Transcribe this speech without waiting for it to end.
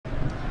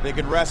they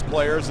can rest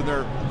players in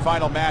their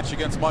final match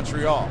against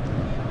Montreal.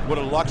 What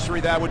a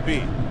luxury that would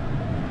be.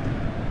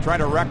 Trying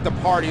to wreck the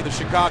party, the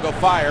Chicago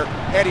Fire.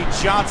 Eddie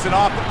Johnson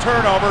off the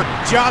turnover.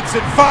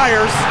 Johnson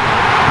fires.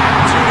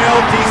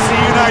 2-0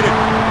 DC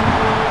United.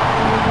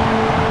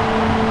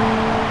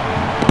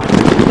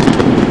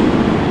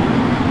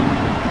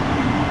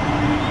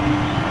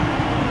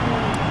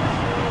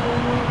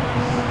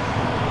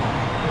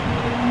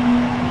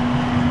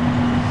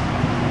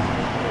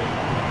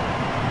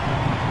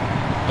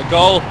 A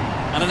goal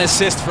and an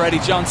assist for Eddie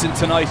Johnson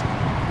tonight,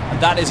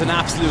 and that is an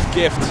absolute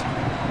gift.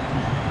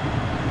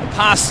 A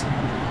pass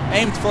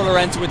aimed for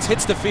Larentowicz,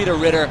 hits the feet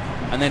of Ritter,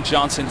 and then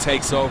Johnson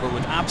takes over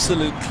with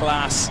absolute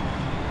class.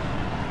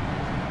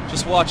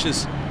 Just watch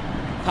as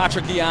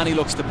Patrick Ianni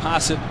looks to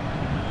pass it.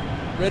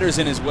 Ritter's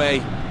in his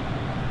way.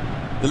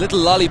 The little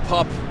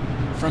lollipop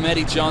from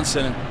Eddie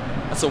Johnson,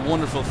 that's a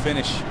wonderful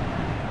finish.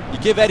 You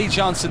give Eddie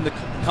Johnson the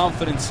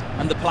confidence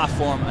and the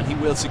platform and he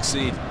will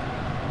succeed.